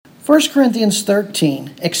1 Corinthians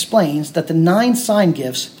 13 explains that the 9 sign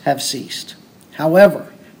gifts have ceased.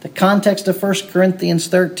 However, the context of 1 Corinthians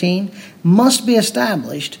 13 must be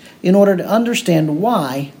established in order to understand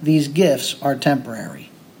why these gifts are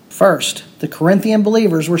temporary. First, the Corinthian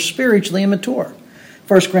believers were spiritually immature.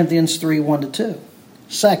 1 Corinthians 3, 1-2.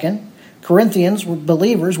 Second, Corinthians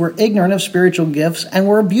believers were ignorant of spiritual gifts and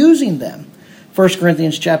were abusing them. 1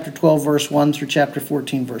 Corinthians chapter 12, verse 1 through chapter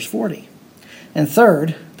 14, verse 40. And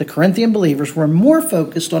third, the Corinthian believers were more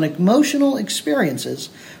focused on emotional experiences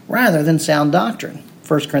rather than sound doctrine.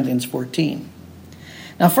 1 Corinthians 14.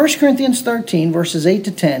 Now, 1 Corinthians 13, verses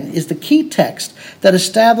 8-10 is the key text that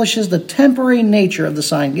establishes the temporary nature of the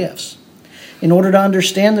sign gifts. In order to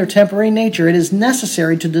understand their temporary nature, it is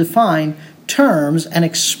necessary to define terms and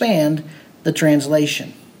expand the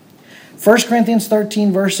translation. 1 Corinthians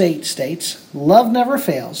 13, verse 8 states, "Love never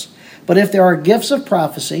fails, but if there are gifts of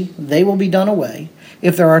prophecy, they will be done away.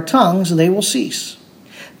 If there are tongues, they will cease."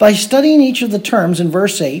 By studying each of the terms in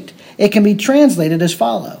verse 8, it can be translated as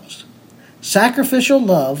follows. Sacrificial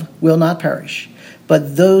love will not perish,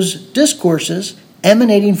 but those discourses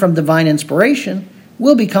emanating from divine inspiration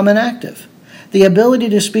will become inactive. The ability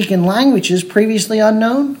to speak in languages previously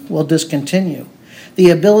unknown will discontinue. The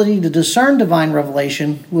ability to discern divine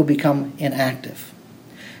revelation will become inactive.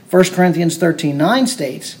 1 Corinthians 13:9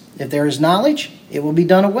 states, "If there is knowledge, it will be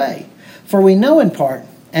done away. For we know in part,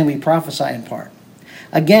 and we prophesy in part."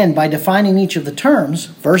 Again, by defining each of the terms,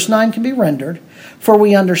 verse 9 can be rendered, "For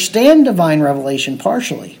we understand divine revelation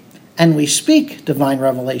partially, and we speak divine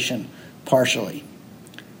revelation partially."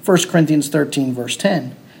 1 Corinthians 13, verse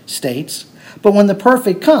 10 states, "But when the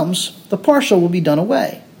perfect comes, the partial will be done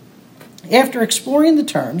away." After exploring the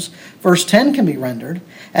terms, verse 10 can be rendered,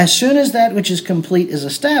 "As soon as that which is complete is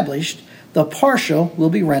established, the partial will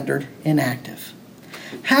be rendered inactive."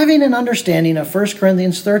 Having an understanding of 1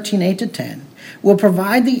 Corinthians 13, 8-10 will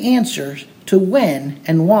provide the answers to when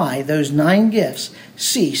and why those 9 gifts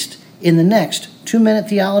ceased in the next 2-minute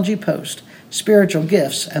theology post, Spiritual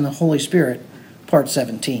Gifts and the Holy Spirit, Part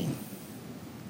 17.